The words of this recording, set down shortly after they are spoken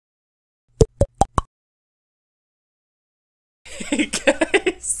Hey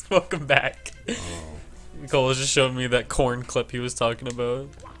guys, welcome back. Oh. Cole was just showing me that corn clip he was talking about.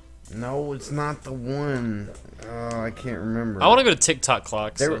 No, it's not the one. I can't remember. I want to go to TikTok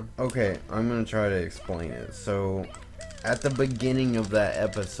clock. So. Okay, I'm gonna try to explain it. So, at the beginning of that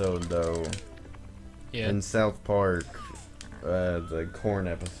episode, though, Yeah. in South Park, the corn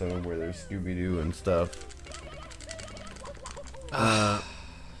episode where there's Scooby-Doo and stuff,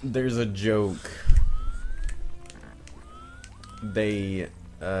 there's a joke. They,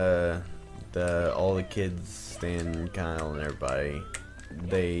 all the kids, Stan, Kyle, and everybody,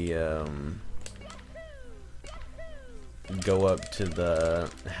 they, go up to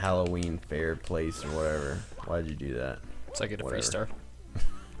the Halloween fair place or whatever. Why'd you do that? So I get a free star.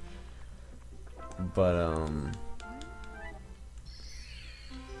 But,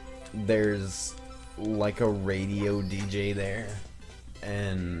 there's like a radio DJ there,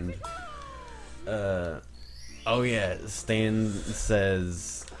 and, oh yeah, Stan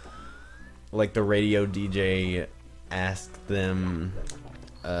says, like, the radio DJ asked them,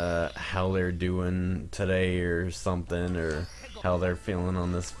 how they're doing today or something, or how they're feeling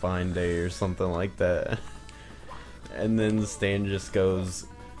on this fine day or something like that. And then Stan just goes,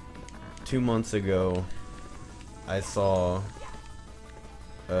 2 months ago, I saw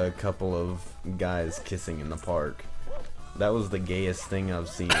a couple of guys kissing in the park. That was the gayest thing I've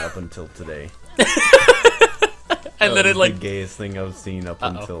seen up until today. And then it like the gayest thing I've seen up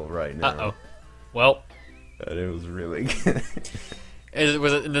until right now. Well, but it was really good.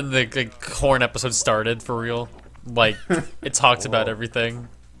 and then the corn episode started for real. Like it talked about everything.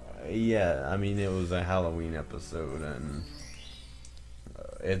 Yeah, I mean it was a Halloween episode, and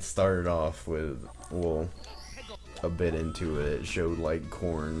it started off with, well, a bit into it. It showed like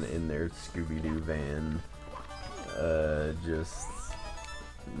corn in their Scooby-Doo van, just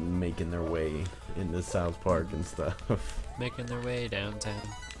making their way into South Park and stuff. Making their way downtown.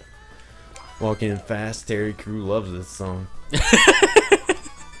 Walking fast, Terry Crew loves this song.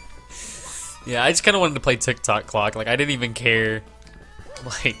 Yeah, I just kind of wanted to play TikTok clock. Like I didn't even care.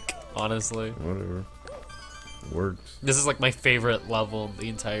 Like honestly. Whatever. Works. This is like my favorite level of the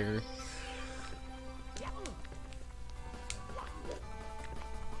entire.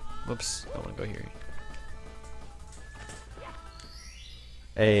 Whoops, I want to go here.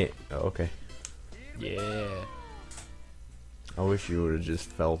 Hey, okay. Yeah. I wish you would have just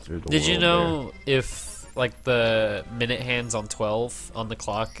fell through the Did you world know if like the minute hands on 12 on the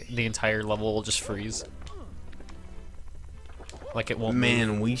clock, the entire level will just freeze? Like it won't.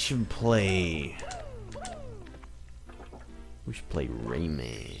 Man, we should play. We should play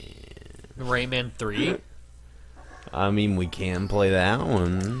Rayman. Rayman 3? I mean, we can play that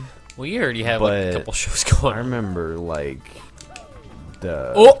one. Well, you already have like a couple shows going. I remember like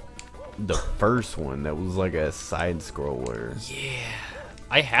the first one that was like a side scroller. Yeah,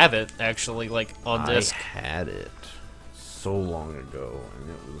 I have it actually, like on disc. I had it so long ago, and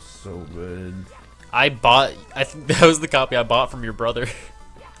it was so good. I think that was the copy I bought from your brother.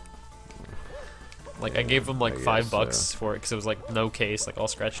 Like I gave him like $5 for it because it was like no case, like all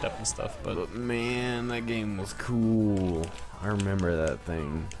scratched up and stuff. But man, that game was cool. I remember that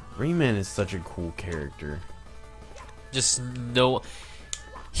thing. Rayman is such a cool character. Just no.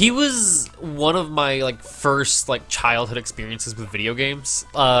 He was one of my like first like childhood experiences with video games.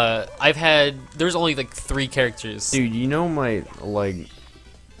 There's only like 3 characters. Dude, you know my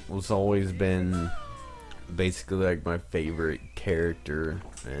what's always been basically like my favorite character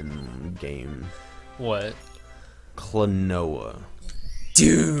in game. What? Klonoa.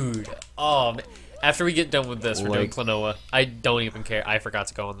 Dude. Oh man. After we get done with this, we're doing Like, Klonoa. I don't even care. I forgot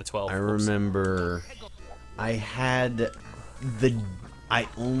to go on the 12. I remember I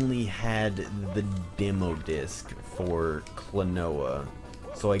only had the demo disc for Klonoa,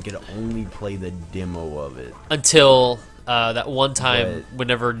 so I could only play the demo of it. Until that one time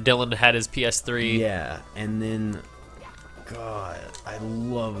whenever Dylan had his PS3. Yeah, and then, God, I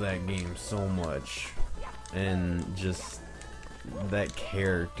love that game so much. And just, that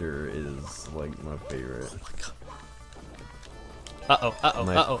character is, like, my favorite.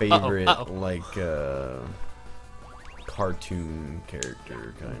 My favorite, like, cartoon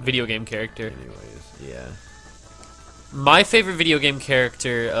character, kind of. Video game character. Anyways, yeah. My favorite video game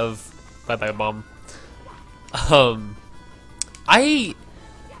character of Bye Bye Mom. I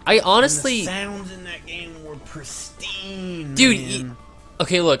honestly. And the sounds in that game were pristine, dude. man.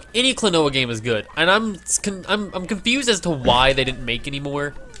 Okay, look, any Klonoa game is good, and I'm confused as to why they didn't make any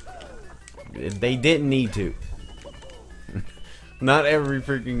more. They didn't need to. Not every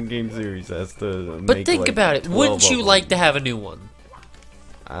freaking game series has to. But think about it. Wouldn't you like to have a new one?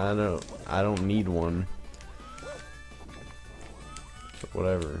 I don't need one.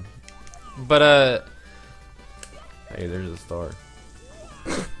 Whatever. But Hey, there's a star.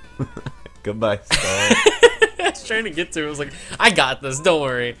 Goodbye, star. I was trying to get to it. I was like, I got this. Don't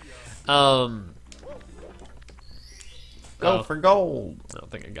worry. Go for gold. I don't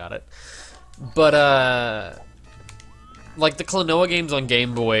think I got it. But like the Klonoa games on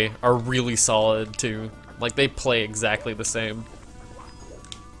Game Boy are really solid too. Like they play exactly the same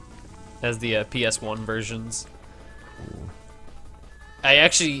as the PS1 versions. I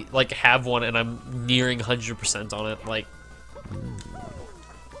actually like have one and I'm nearing 100% on it. Like,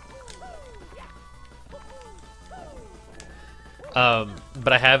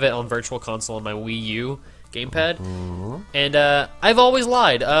 but I have it on Virtual Console on my Wii U gamepad, and I've always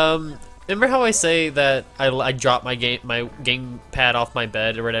lied. Remember how I say that I dropped my gamepad off my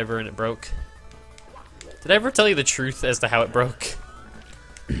bed or whatever and it broke? Did I ever tell you the truth as to how it broke?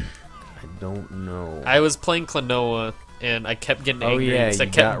 I don't know. I was playing Klonoa and I kept getting angry because I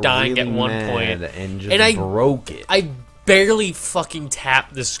you kept got dying really at one mad point, and just and I broke it. I barely fucking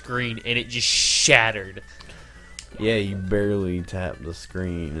tapped the screen and it just shattered. Yeah, you barely tapped the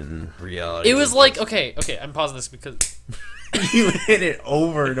screen and reality. It was like, okay, I'm pausing this because you hit it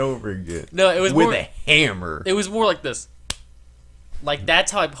over and over again. no, it was with more, a hammer. It was more like this. Like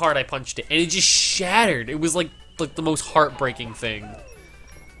that's how hard I punched it, and it just shattered. It was like the most heartbreaking thing.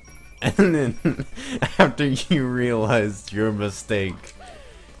 And then after you realized your mistake,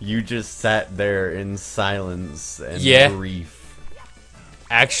 you just sat there in silence and grief.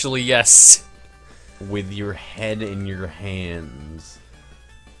 Actually, yes. With your head in your hands.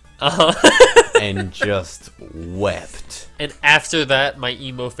 Uh-huh. And just wept. And after that, my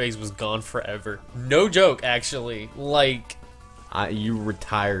emo phase was gone forever. No joke, actually. Like, you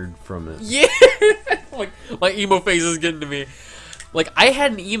retired from it. yeah. Like, my emo phase is getting to me. Like, I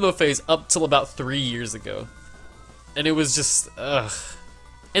had an emo phase up till about 3 years ago. And it was just, ugh.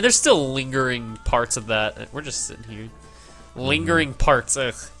 And there's still lingering parts of that. We're just sitting here. Lingering parts,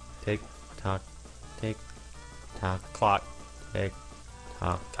 ugh. Tick, tock, tick, tock, Clock. tick,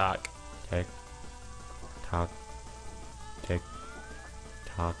 tock, Cock. tick, tock, tick,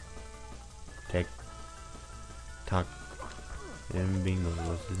 tock, tick, tock. And bingo,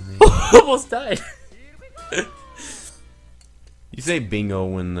 what's his name? Almost died. You say bingo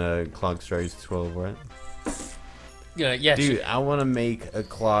when the clock strikes 12, right? Yeah, Dude, sure. I want to make a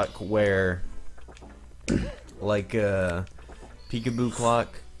clock where, like a peekaboo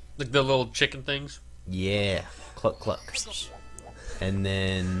clock. Like the little chicken things. Yeah, cluck cluck. And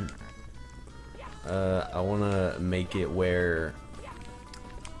then I want to make it where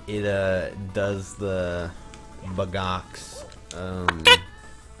it does the bagox.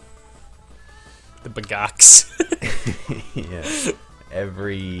 The bagox. Yeah.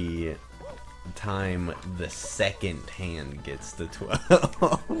 Every time the second hand gets to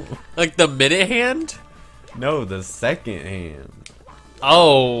 12. Like the minute hand? No, the second hand.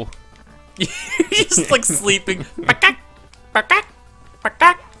 Oh. You're just like sleeping.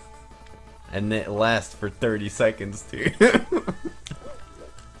 And it lasts for 30 seconds too.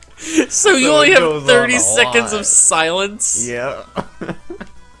 So you So only it have goes 30 on a seconds lot. of silence? Yeah.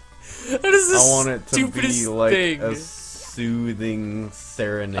 That is the I want it to stupidest be like thing. a soothing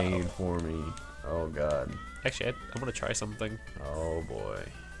serenade for me. Oh god. Actually, I'm gonna try something. Oh boy.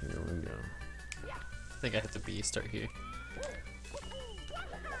 Here we go. I think I have to start here.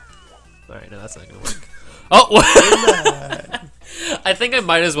 Alright, no, that's not gonna work. Oh! I think I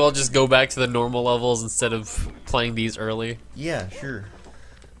might as well just go back to the normal levels instead of playing these early. Yeah, sure.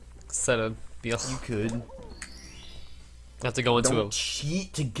 Instead of You could. have to go into Don't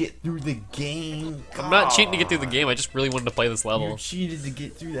cheat to get through the game. I'm not cheating to get through the game, I just really wanted to play this You level. cheated to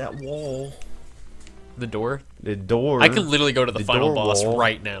get through that wall. The door? The door. I can literally go to the The final door boss wall.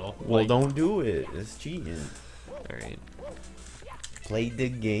 right now. Well, Like, don't do it. It's cheating. alright. Play the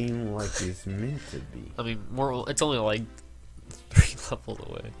game like it's meant to be. I mean, it's only like 3 levels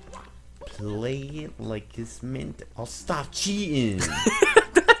away. Play it like it's meant to. I'll stop cheating.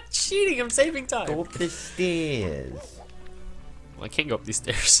 Cheating, I'm saving time. Go up the stairs. Well, I can't go up these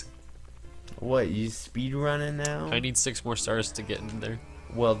stairs. What, you speed running now? I need 6 more stars to get in there.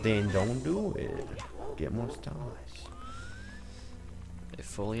 Well, then don't do it. Get more stars. I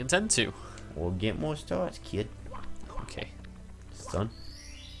fully intend to. Well, get more stars, kid. Okay. Son.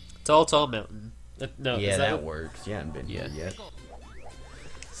 Tall mountain. No, Yeah, is that works. You haven't been Yeah. here yet.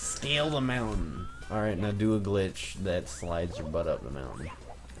 Scale the mountain. Alright, now do a glitch that slides your butt up the mountain.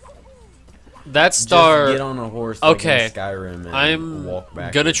 That star. Just get on a horse like Okay. in Skyrim and I'm walk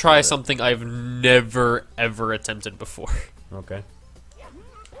back. gonna try something I've never ever attempted before. Okay.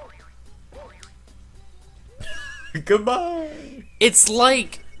 Goodbye. It's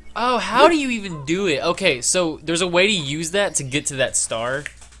like, oh, how do you even do it? Okay, so there's a way to use that to get to that star.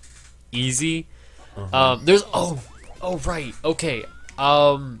 Easy. There's right. Okay.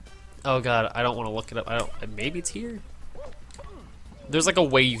 Oh god, I don't want to look it up. I don't. Maybe it's here. There's like a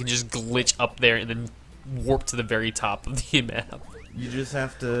way you can just glitch up there and then warp to the very top of the map. You just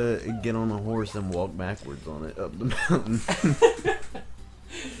have to get on a horse and walk backwards on it up the mountain.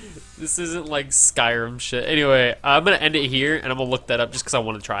 This isn't like Skyrim shit. Anyway, I'm gonna end it here and I'm gonna look that up just because I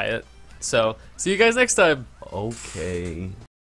want to try it. So, see you guys next time. Okay.